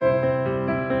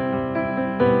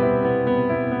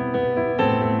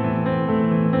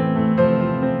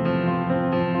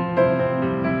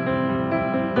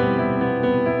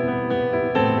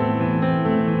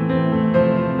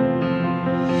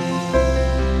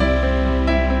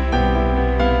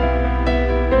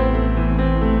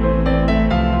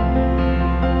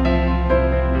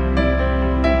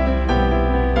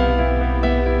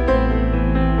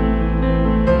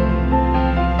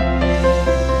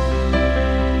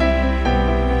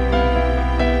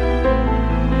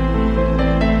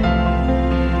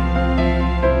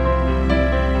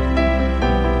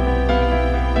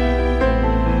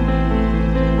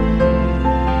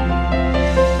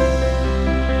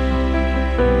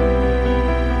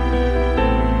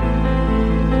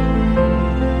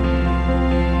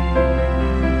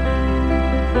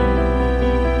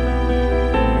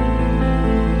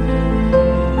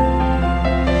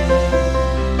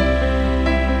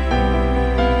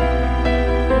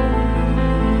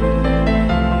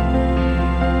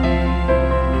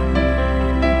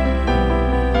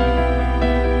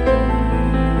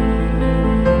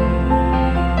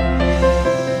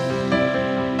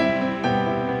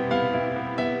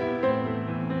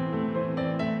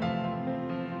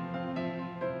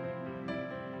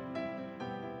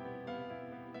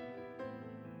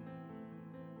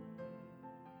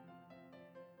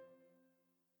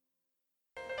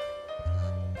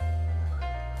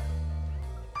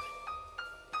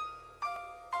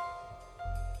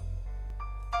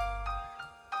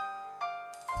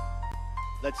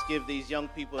Let's give these young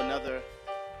people another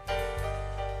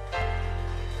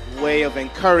way of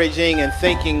encouraging and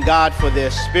thanking God for their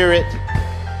spirit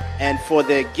and for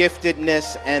their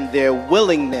giftedness and their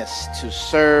willingness to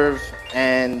serve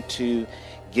and to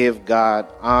give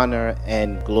God honor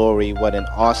and glory. What an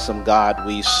awesome God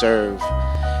we serve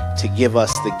to give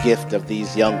us the gift of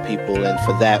these young people, and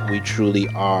for that we truly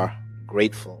are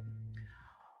grateful.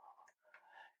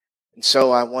 And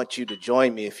so I want you to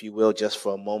join me, if you will, just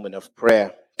for a moment of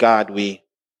prayer. God, we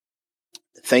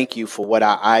thank you for what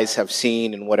our eyes have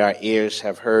seen and what our ears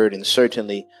have heard, and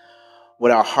certainly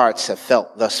what our hearts have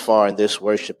felt thus far in this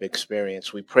worship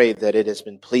experience. We pray that it has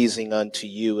been pleasing unto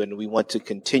you, and we want to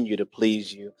continue to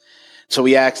please you. So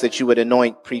we ask that you would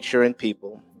anoint preacher and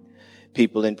people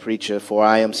and preacher, for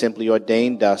I am simply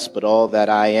ordained dust, but all that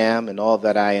I am and all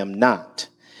that I am not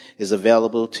is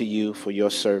available to you for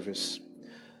your service.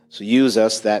 So use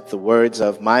us that the words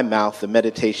of my mouth, the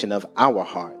meditation of our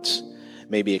hearts,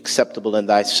 may be acceptable in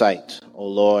thy sight, O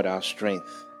Lord, our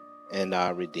strength and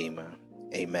our Redeemer.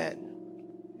 Amen.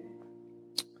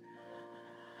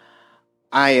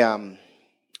 I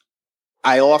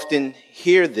often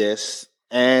hear this,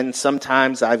 and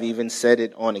sometimes I've even said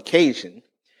it on occasion,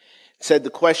 said the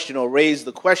question or raised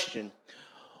the question,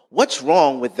 what's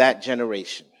wrong with that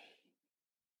generation?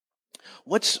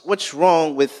 What's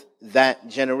wrong with that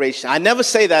generation? I never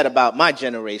say that about my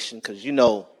generation, because you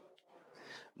know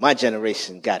my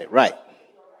generation got it right.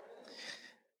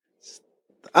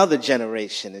 The other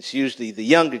generation, it's usually the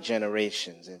younger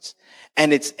generations.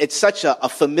 It's such a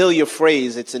familiar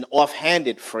phrase. It's an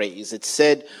offhanded phrase. It's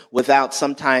said without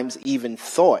sometimes even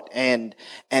thought. And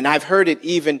I've heard it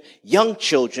even young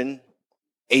children,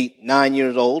 8, 9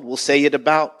 years old, will say it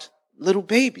about little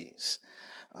babies.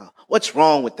 What's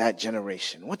wrong with that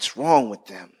generation? What's wrong with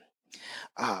them?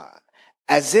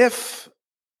 As if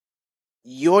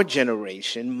your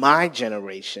generation, my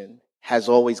generation, has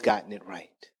always gotten it right.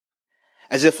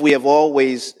 As if we have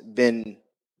always been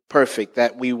perfect,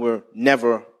 that we were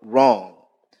never wrong.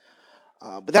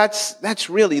 But that's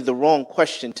really the wrong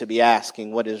question to be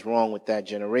asking, what is wrong with that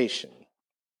generation?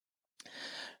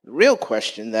 The real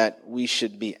question that we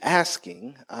should be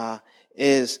asking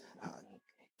is,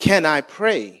 can I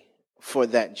pray for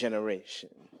that generation?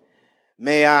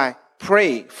 May I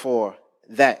pray for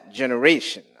that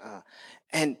generation?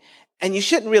 And you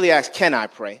shouldn't really ask, can I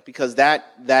pray? Because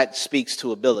that speaks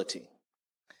to ability.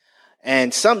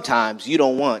 And sometimes you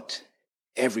don't want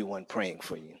everyone praying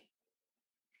for you.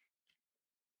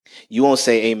 You won't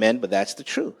say amen, but that's the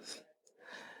truth.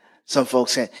 Some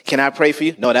folks say, can I pray for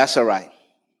you? No, that's all right.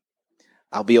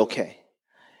 I'll be okay.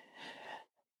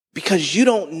 Because you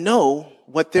don't know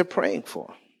what they're praying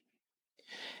for.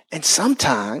 And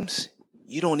sometimes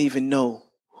you don't even know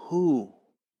who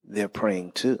they're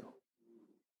praying to.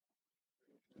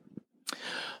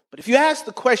 But if you ask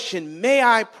the question, may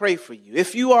I pray for you?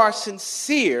 If you are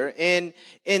sincere in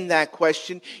that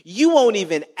question, you won't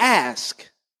even ask,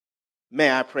 may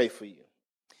I pray for you?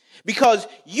 Because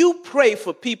you pray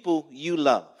for people you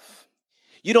love.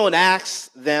 You don't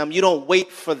ask them. You don't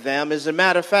wait for them. As a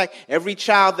matter of fact, every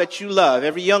child that you love,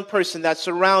 every young person that's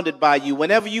surrounded by you,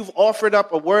 whenever you've offered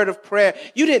up a word of prayer,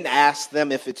 you didn't ask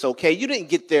them if it's okay. You didn't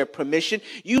get their permission.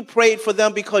 You prayed for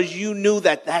them because you knew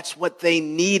that that's what they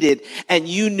needed. And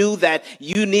you knew that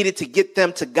you needed to get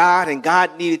them to God and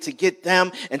God needed to get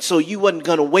them. And so you wasn't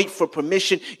going to wait for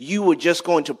permission. You were just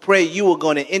going to pray. You were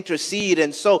going to intercede.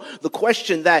 And so the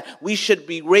question that we should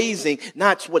be raising,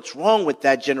 not what's wrong with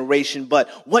that generation, but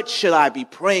what should I be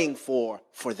praying for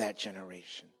that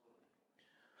generation?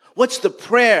 What's the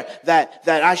prayer that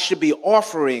I should be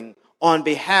offering on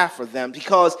behalf of them?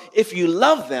 Because if you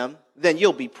love them, then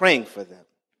you'll be praying for them.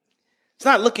 It's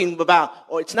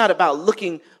not about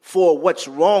looking for what's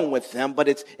wrong with them, but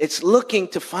it's looking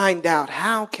to find out,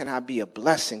 how can I be a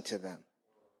blessing to them?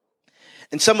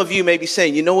 And some of you may be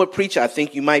saying, you know what, preacher, I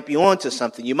think you might be onto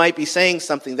something. You might be saying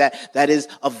something that is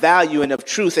of value and of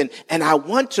truth. And I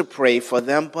want to pray for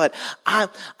them, but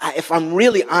if I'm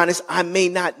really honest, I may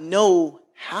not know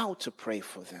how to pray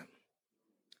for them.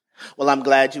 Well, I'm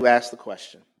glad you asked the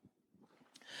question.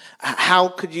 How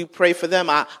could you pray for them?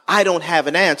 I don't have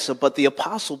an answer, but the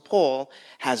Apostle Paul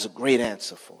has a great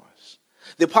answer for us.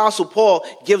 The Apostle Paul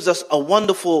gives us a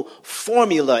wonderful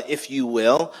formula, if you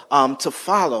will, to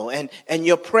follow. And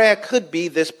your prayer could be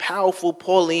this powerful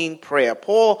Pauline prayer.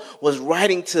 Paul was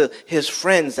writing to his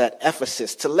friends at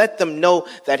Ephesus to let them know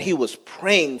that he was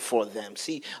praying for them.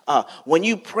 See, when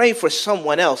you pray for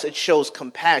someone else, it shows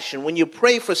compassion. When you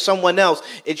pray for someone else,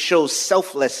 it shows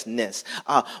selflessness.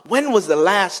 When was the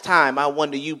last time, I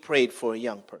wonder, you prayed for a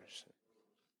young person?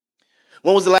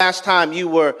 When was the last time you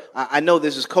were, I know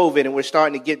this is COVID and we're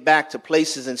starting to get back to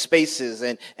places and spaces,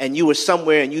 and you were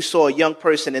somewhere and you saw a young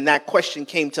person and that question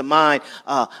came to mind,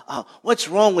 what's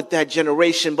wrong with that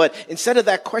generation? But instead of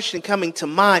that question coming to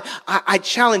mind, I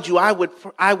challenge you, I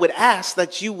would ask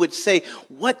that you would say,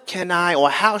 what can I or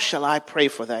how shall I pray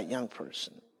for that young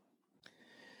person?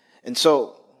 And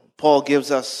so Paul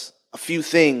gives us a few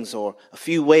things or a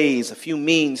few ways, a few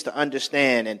means to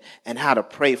understand and how to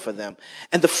pray for them.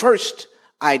 And the first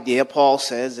idea, Paul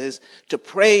says, is to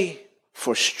pray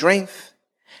for strength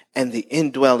and the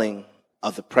indwelling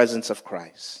of the presence of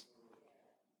Christ.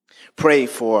 Pray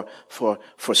for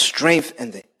strength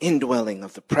and the indwelling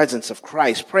of the presence of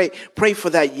Christ. Pray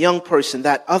for that young person,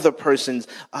 that other person's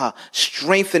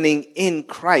strengthening in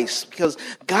Christ, because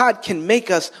God can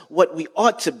make us what we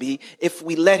ought to be if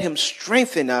we let him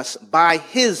strengthen us by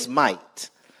his might.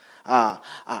 I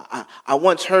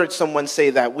once heard someone say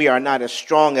that we are not as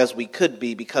strong as we could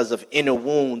be because of inner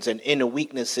wounds and inner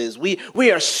weaknesses.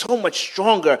 We are so much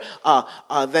stronger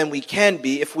than we can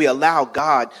be if we allow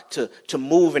God to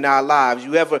move in our lives.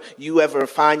 You ever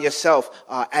find yourself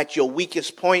at your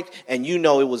weakest point and you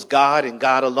know it was God and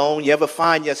God alone? You ever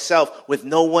find yourself with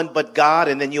no one but God,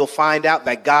 and then you'll find out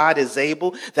that God is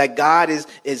able, that God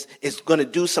is going to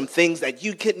do some things that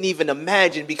you couldn't even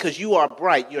imagine because you are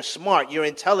bright, you're smart, you're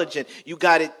intelligent. You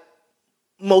got it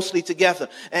mostly together.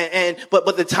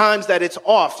 But the times that it's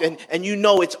off and you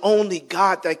know it's only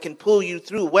God that can pull you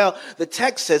through. Well, the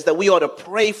text says that we ought to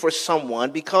pray for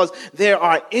someone because there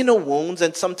are inner wounds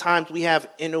and sometimes we have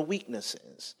inner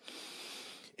weaknesses.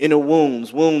 Inner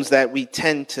wounds that we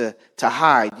tend to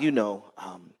hide. You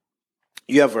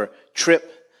ever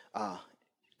trip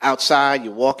outside,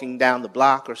 you're walking down the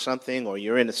block or something, or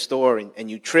you're in a store and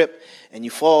you trip and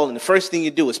you fall, and the first thing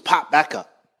you do is pop back up.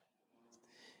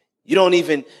 You don't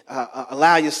even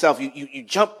allow yourself, you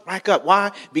jump back up.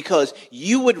 Why? Because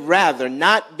you would rather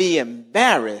not be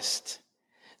embarrassed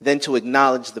than to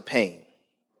acknowledge the pain.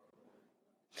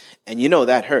 And you know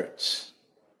that hurts.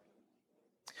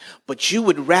 But you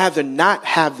would rather not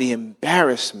have the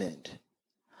embarrassment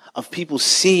of people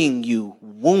seeing you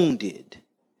wounded.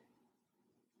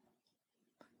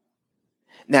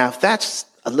 Now, if that's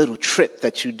a little trip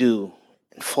that you do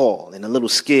and fall, and a little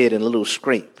skid and a little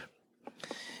scrape,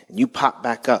 and you pop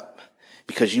back up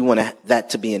because you want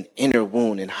that to be an inner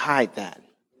wound and hide that.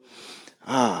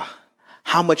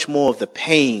 How much more of the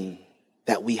pain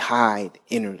that we hide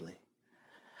innerly?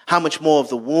 How much more of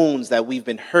the wounds that we've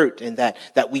been hurt and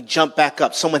that we jump back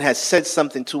up? Someone has said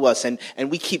something to us and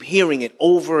we keep hearing it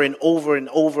over and over and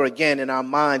over again in our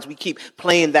minds. We keep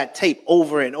playing that tape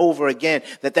over and over again,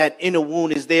 that inner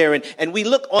wound is there. And we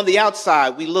look on the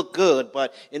outside, we look good.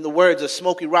 But in the words of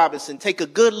Smokey Robinson, take a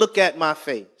good look at my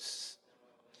face.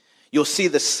 You'll see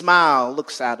the smile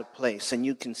looks out of place, and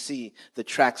you can see the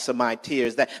tracks of my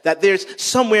tears. That there's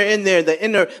somewhere in there, the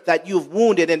inner, that you've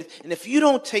wounded. And if you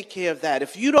don't take care of that,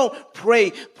 if you don't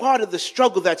pray, part of the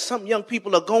struggle that some young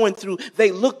people are going through,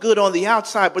 they look good on the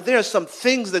outside, but there are some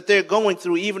things that they're going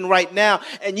through even right now.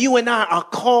 And you and I are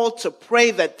called to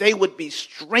pray that they would be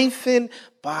strengthened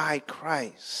by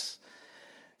Christ.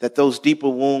 That those deeper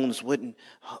wounds wouldn't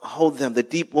hold them. The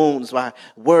deep wounds are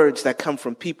words that come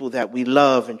from people that we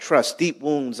love and trust. Deep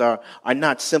wounds are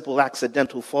not simple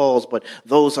accidental falls, but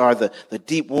those are the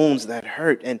deep wounds that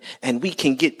hurt. And we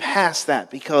can get past that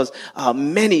because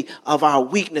many of our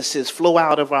weaknesses flow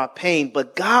out of our pain,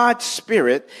 but God's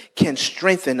Spirit can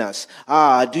strengthen us.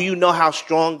 Do you know how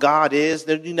strong God is?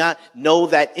 Do you not know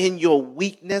that in your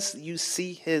weakness you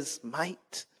see his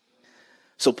might?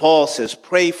 So Paul says,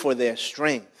 pray for their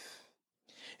strength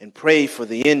and pray for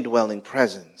the indwelling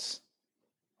presence.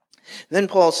 Then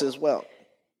Paul says, well,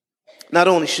 not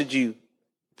only should you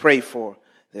pray for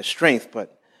their strength,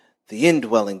 but the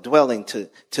indwelling, dwelling,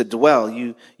 to dwell.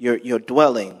 Your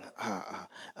dwelling.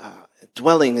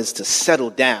 Dwelling is to settle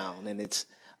down, and it's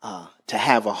to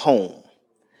have a home.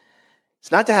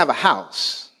 It's not to have a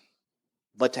house,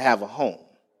 but to have a home.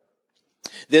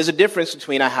 There's a difference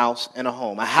between a house and a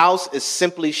home. A house is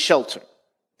simply shelter.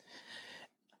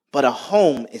 But a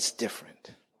home is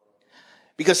different.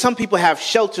 Because some people have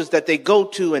shelters that they go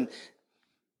to, and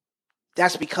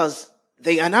that's because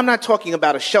and I'm not talking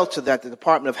about a shelter that the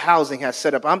Department of Housing has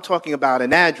set up. I'm talking about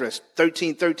an address,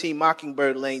 1313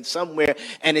 Mockingbird Lane somewhere,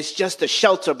 and it's just a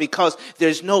shelter because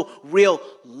there's no real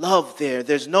love there.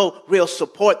 There's no real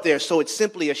support there, so it's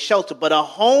simply a shelter. But a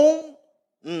home,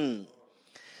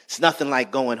 it's nothing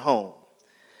like going home.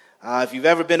 If you've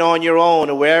ever been on your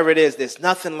own or wherever it is, there's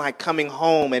nothing like coming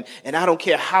home. And I don't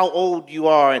care how old you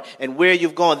are and where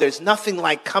you've gone. There's nothing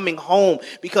like coming home,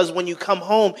 because when you come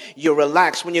home, you're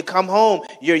relaxed. When you come home,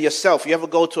 you're yourself. You ever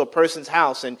go to a person's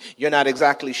house and you're not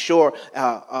exactly sure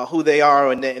who they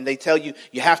are, and they tell you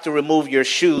you have to remove your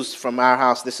shoes from our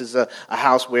house. This is a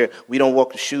house where we don't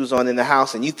walk with shoes on in the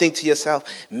house. And you think to yourself,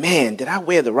 man, did I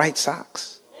wear the right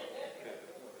socks?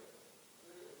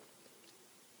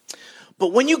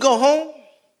 But when you go home,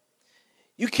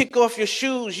 you kick off your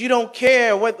shoes. You don't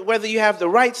care whether you have the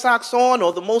right socks on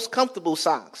or the most comfortable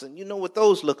socks. And you know what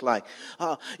those look like.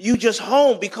 You just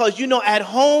home, because you know at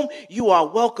home you are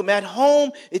welcome. At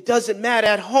home, it doesn't matter.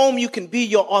 At home, you can be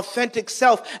your authentic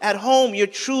self. At home, you're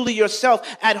truly yourself.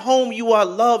 At home, you are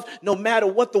loved no matter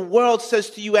what the world says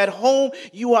to you. At home,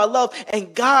 you are loved.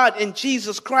 And God in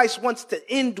Jesus Christ wants to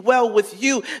indwell with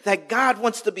you. That God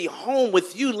wants to be home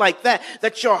with you like that.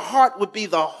 That your heart would be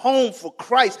the home for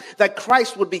Christ. That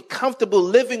Christ would be comfortable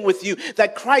living with you,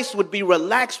 that Christ would be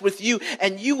relaxed with you,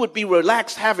 and you would be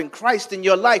relaxed having Christ in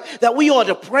your life. That we ought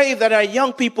to pray that our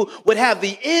young people would have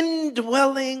the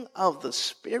indwelling of the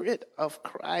Spirit of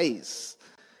Christ.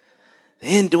 The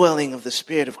indwelling of the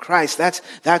Spirit of Christ.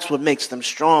 That's what makes them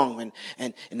strong.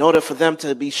 And in order for them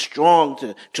to be strong,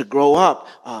 to grow up,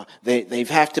 they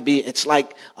have to be, it's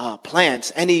like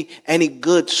plants. Any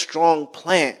good, strong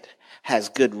plant has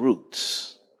good roots.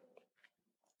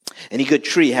 Any good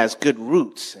tree has good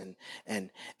roots,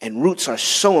 and roots are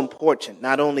so important.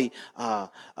 Not only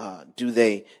do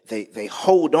they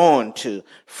hold on to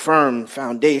firm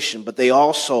foundation, but they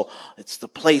also, it's the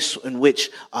place in which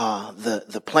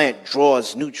the plant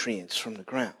draws nutrients from the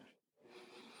ground.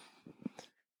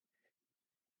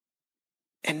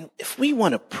 And if we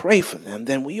want to pray for them,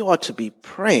 then we ought to be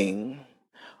praying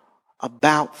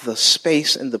about the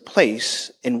space and the place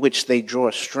in which they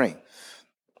draw strength.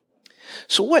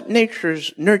 So what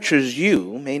nurtures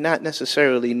you may not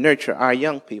necessarily nurture our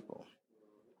young people.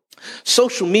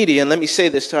 Social media, and let me say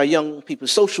this to our young people,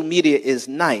 social media is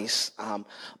nice,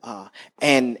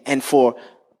 and for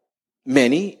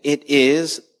many, it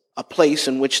is a place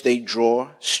in which they draw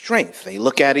strength. They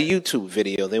look at a YouTube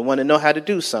video. They want to know how to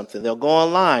do something. They'll go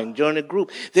online, join a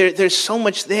group. There's so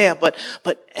much there, but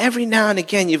every now and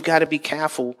again, you've got to be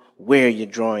careful where you're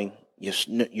drawing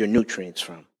your nutrients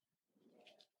from.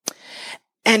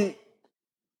 And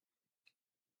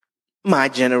my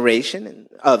generation and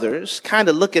others kind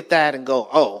of look at that and go,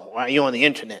 oh, why are you on the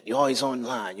internet? You're always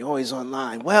online. You're always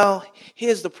online. Well,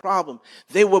 here's the problem.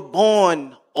 They were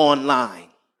born online.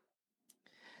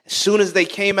 As soon as they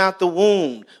came out the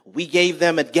womb, we gave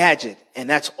them a gadget, and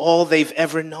that's all they've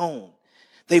ever known.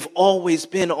 They've always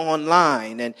been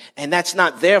online, and that's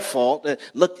not their fault.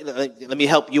 Look, let me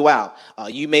help you out.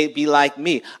 You may be like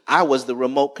me. I was the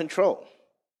remote control.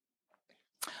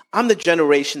 I'm the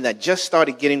generation that just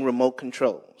started getting remote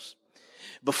controls.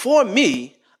 Before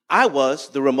me, I was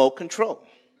the remote control.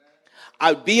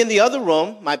 I would be in the other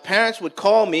room. My parents would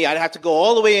call me. I'd have to go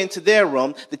all the way into their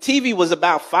room. The TV was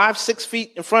about 5-6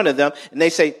 feet in front of them, and they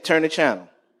say, turn the channel.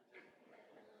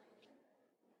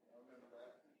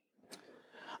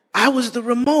 I was the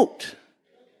remote.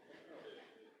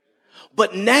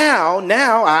 But now,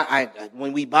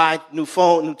 when we buy new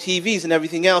TVs and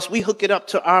everything else, we hook it up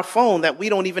to our phone that we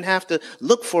don't even have to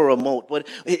look for a remote. But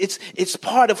it's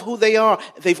part of who they are.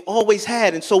 They've always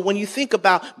had. And so when you think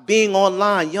about being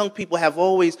online, young people have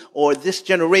always, or this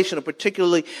generation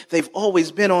particularly, they've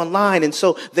always been online. And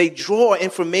so they draw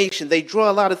information. They draw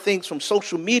a lot of things from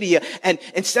social media. And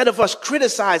instead of us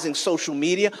criticizing social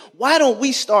media, why don't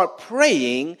we start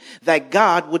praying that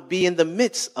God would be in the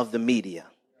midst of the media?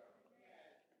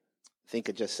 I think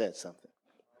I just said something.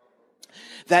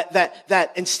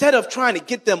 That instead of trying to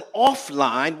get them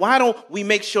offline, why don't we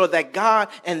make sure that God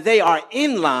and they are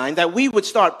in line, that we would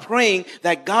start praying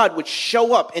that God would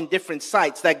show up in different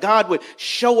sites, that God would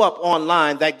show up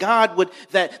online, that God would,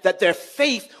 that their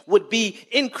faith would be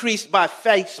increased by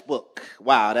Facebook.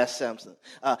 Wow, that's something.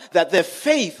 That their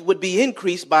faith would be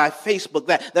increased by Facebook,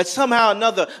 that somehow or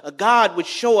another God would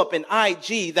show up in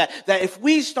IG, that if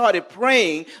we started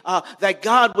praying that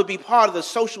God would be part of the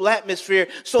social atmosphere,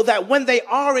 so that when they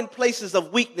are in places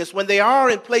of weakness, when they are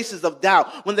in places of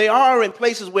doubt, when they are in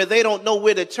places where they don't know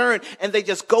where to turn and they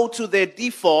just go to their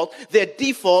default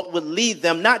would lead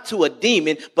them not to a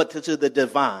demon, but to the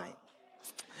divine.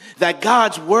 That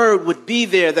God's word would be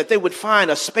there, that they would find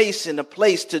a space and a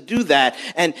place to do that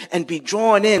and be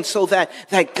drawn in, so that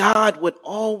God would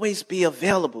always be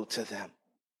available to them.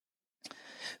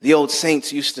 The old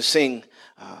saints used to sing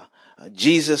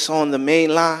Jesus on the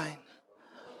main line.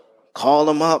 Call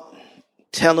him up.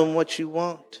 Tell him what you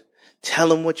want. Tell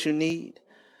them what you need.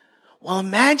 Well,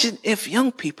 imagine if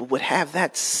young people would have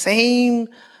that same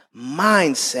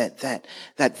mindset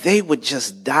that they would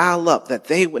just dial up, that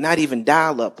they would not even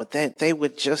dial up, but that they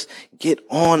would just get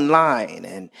online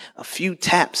and a few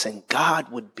taps and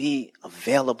God would be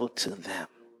available to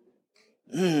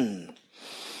them.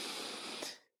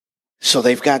 So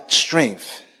they've got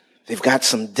strength. They've got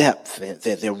some depth.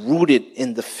 They're rooted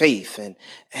in the faith.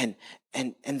 And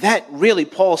that really,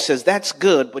 Paul says, that's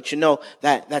good, but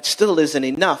that still isn't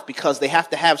enough because they have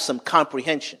to have some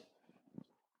comprehension.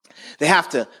 They have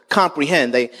to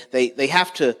comprehend. They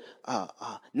have to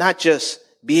not just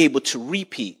be able to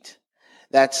repeat.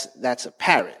 That's a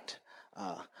parrot.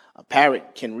 A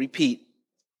parrot can repeat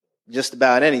just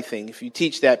about anything. If you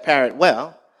teach that parrot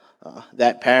well,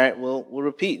 that parrot will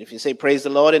repeat. If you say praise the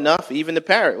Lord enough, even the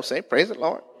parrot will say praise the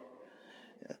Lord.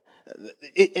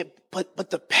 But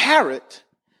the parrot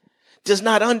does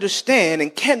not understand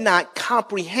and cannot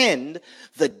comprehend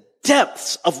the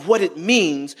depths of what it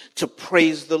means to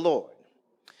praise the Lord.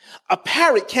 A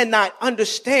parrot cannot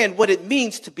understand what it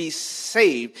means to be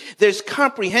saved. There's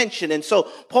comprehension. And so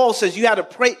Paul says you have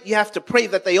to pray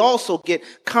that they also get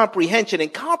comprehension.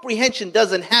 And comprehension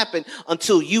doesn't happen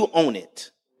until you own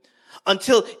it.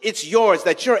 Until it's yours,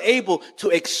 that you're able to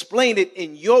explain it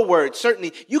in your words.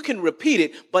 Certainly, you can repeat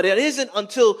it, but it isn't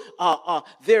until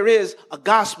there is a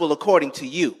gospel according to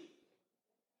you.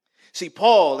 See,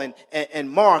 Paul and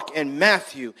Mark and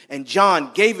Matthew and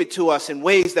John gave it to us in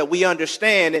ways that we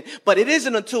understand. But it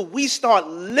isn't until we start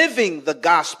living the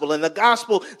gospel and the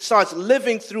gospel starts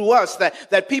living through us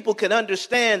that people can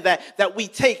understand that we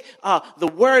take the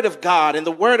word of God and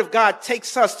the word of God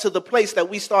takes us to the place that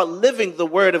we start living the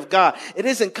word of God. It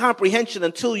isn't comprehension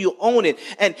until you own it.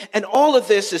 And all of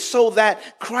this is so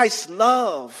that Christ's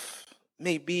love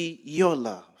may be your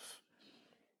love.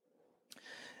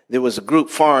 There was a group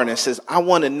foreigner that says, I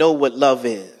want to know what love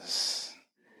is.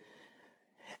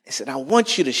 He said, I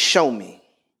want you to show me.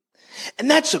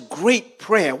 And that's a great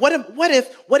prayer. What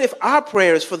if our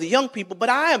prayer is for the young people? But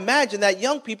I imagine that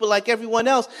young people, like everyone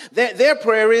else, their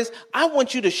prayer is, I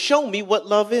want you to show me what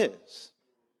love is.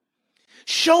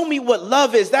 Show me what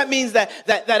love is. That means that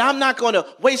I'm not going to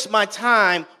waste my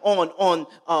time on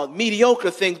mediocre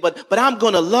things, but I'm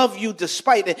going to love you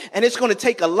despite it. And it's going to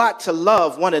take a lot to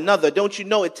love one another. Don't you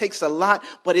know it takes a lot,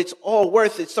 but it's all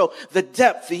worth it. So the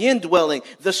depth, the indwelling,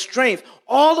 the strength,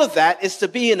 all of that is to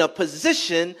be in a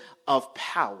position of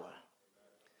power.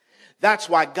 That's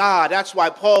why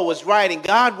Paul was writing.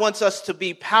 God wants us to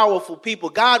be powerful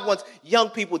people. God wants young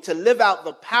people to live out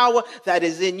the power that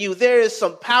is in you. There is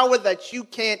some power that you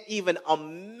can't even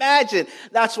imagine.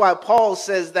 That's why Paul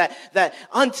says that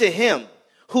unto him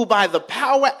who by the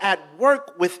power at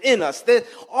work within us,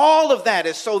 all of that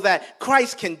is so that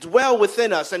Christ can dwell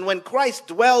within us. And when Christ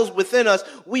dwells within us,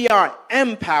 we are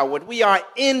empowered. We are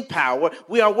in power.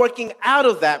 We are working out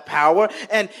of that power.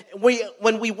 And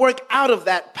when we work out of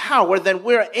that power, then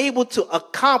we're able to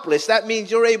accomplish. That means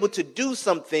you're able to do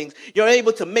some things. You're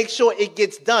able to make sure it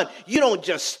gets done. You don't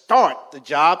just start the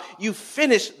job. You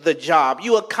finish the job.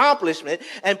 You accomplish it.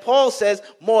 And Paul says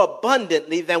more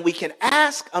abundantly than we can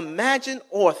ask, imagine,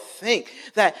 or think,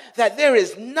 that there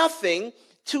is nothing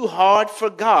too hard for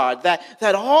God,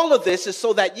 that all of this is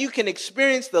so that you can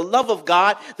experience the love of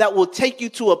God that will take you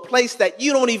to a place that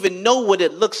you don't even know what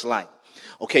it looks like.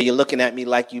 Okay, you're looking at me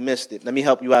like you missed it. Let me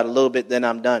help you out a little bit, then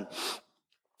I'm done.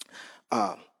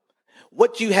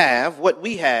 What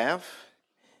we have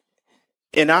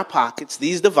in our pockets,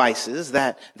 these devices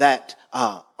that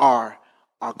are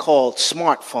called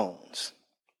smartphones.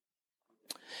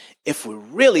 If we're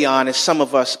really honest, some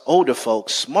of us older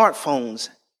folks, smartphones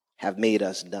have made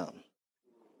us dumb.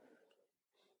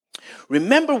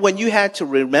 Remember when you had to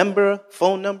remember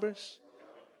phone numbers?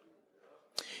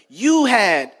 You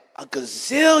had a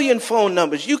gazillion phone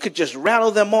numbers. You could just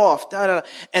rattle them off.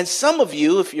 And some of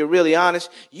you, if you're really honest,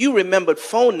 you remembered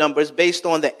phone numbers based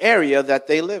on the area that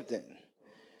they lived in.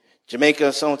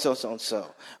 Jamaica, so-and-so,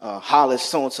 so-and-so. Hollis,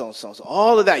 so-and-so, so-and-so.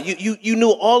 All of that. You knew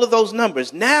all of those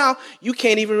numbers. Now, you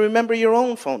can't even remember your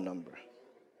own phone number.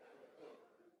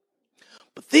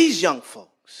 But these young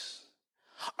folks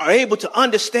are able to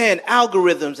understand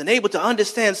algorithms and able to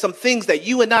understand some things that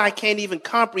you and I can't even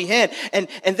comprehend. And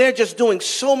they're just doing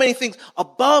so many things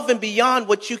above and beyond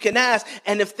what you can ask.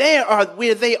 And if they are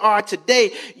where they are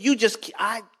today,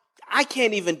 I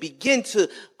can't even begin to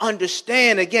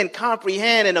understand, again,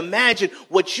 comprehend and imagine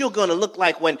what you're going to look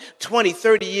like when 20,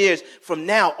 30 years from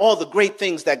now, all the great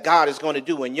things that God is going to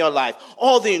do in your life,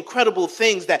 all the incredible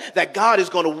things that God is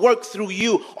going to work through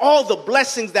you, all the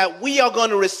blessings that we are going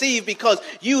to receive because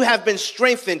you have been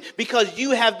strengthened, because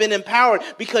you have been empowered,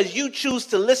 because you choose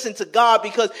to listen to God,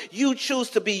 because you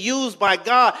choose to be used by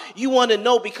God. You want to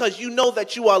know because you know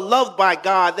that you are loved by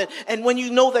God. And when you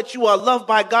know that you are loved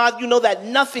by God, you know that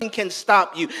nothing can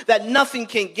stop you, that nothing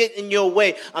can get in your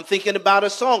way. I'm thinking about a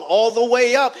song, All the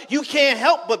Way Up. You can't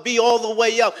help but be all the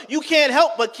way up. You can't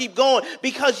help but keep going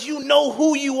because you know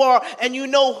who you are and you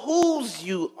know whose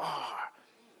you are.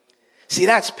 See,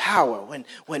 that's power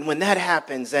when that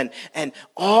happens. And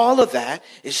all of that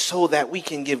is so that we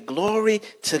can give glory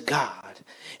to God.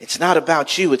 It's not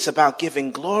about you. It's about giving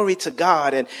glory to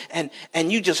God.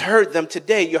 And you just heard them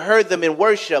today. You heard them in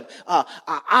worship.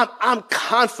 I'm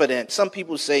confident. Some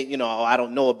people say, oh, I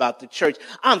don't know about the church.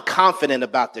 I'm confident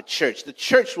about the church. The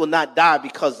church will not die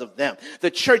because of them.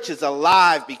 The church is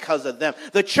alive because of them.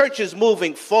 The church is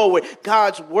moving forward.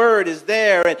 God's word is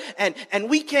there. And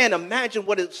we can't imagine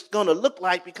what it's going to look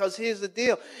like because here's the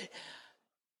deal.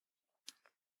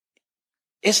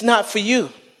 It's not for you.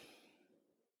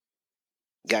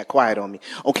 Got quiet on me.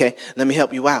 Okay, let me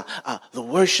help you out. The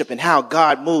worship and how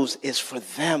God moves is for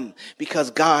them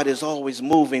because God is always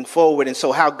moving forward. And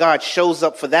so how God shows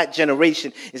up for that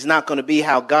generation is not going to be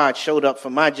how God showed up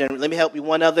for my generation. Let me help you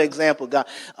one other example, God.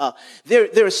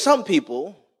 There are some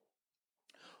people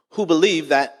who believe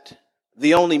that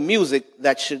the only music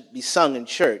that should be sung in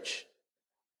church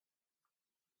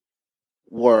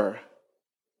were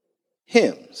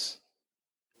hymns.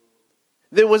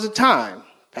 There was a time,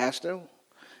 Pastor,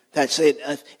 that said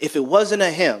if it wasn't a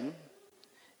hymn,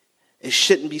 it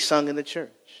shouldn't be sung in the church.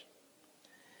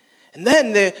 And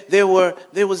then there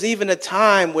was even a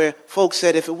time where folks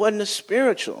said if it wasn't a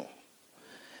spiritual,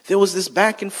 there was this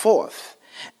back and forth.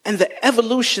 And the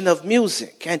evolution of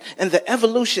music and the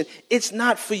evolution, it's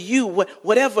not for you.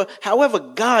 However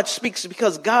God speaks,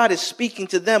 because God is speaking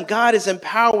to them. God is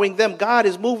empowering them. God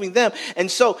is moving them. And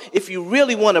so if you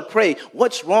really want to pray,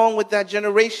 what's wrong with that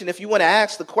generation? If you want to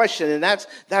ask the question, and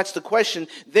that's the question,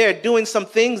 they're doing some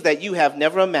things that you have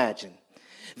never imagined.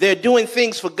 They're doing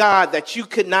things for God that you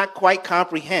could not quite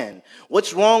comprehend.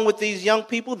 What's wrong with these young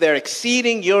people? They're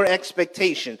exceeding your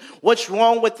expectation. What's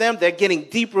wrong with them? They're getting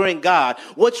deeper in God.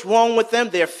 What's wrong with them?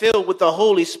 They're filled with the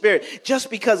Holy Spirit. Just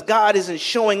because God isn't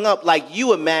showing up like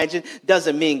you imagine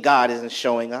doesn't mean God isn't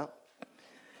showing up.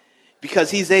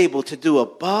 Because he's able to do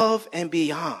above and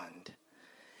beyond,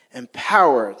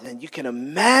 empowered than you can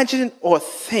imagine or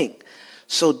think.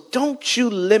 So don't you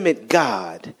limit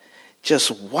God.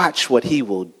 Just watch what he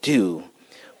will do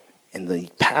in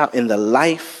the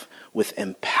life with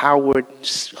empowered,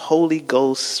 Holy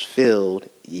Ghost-filled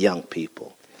young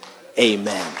people.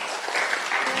 Amen.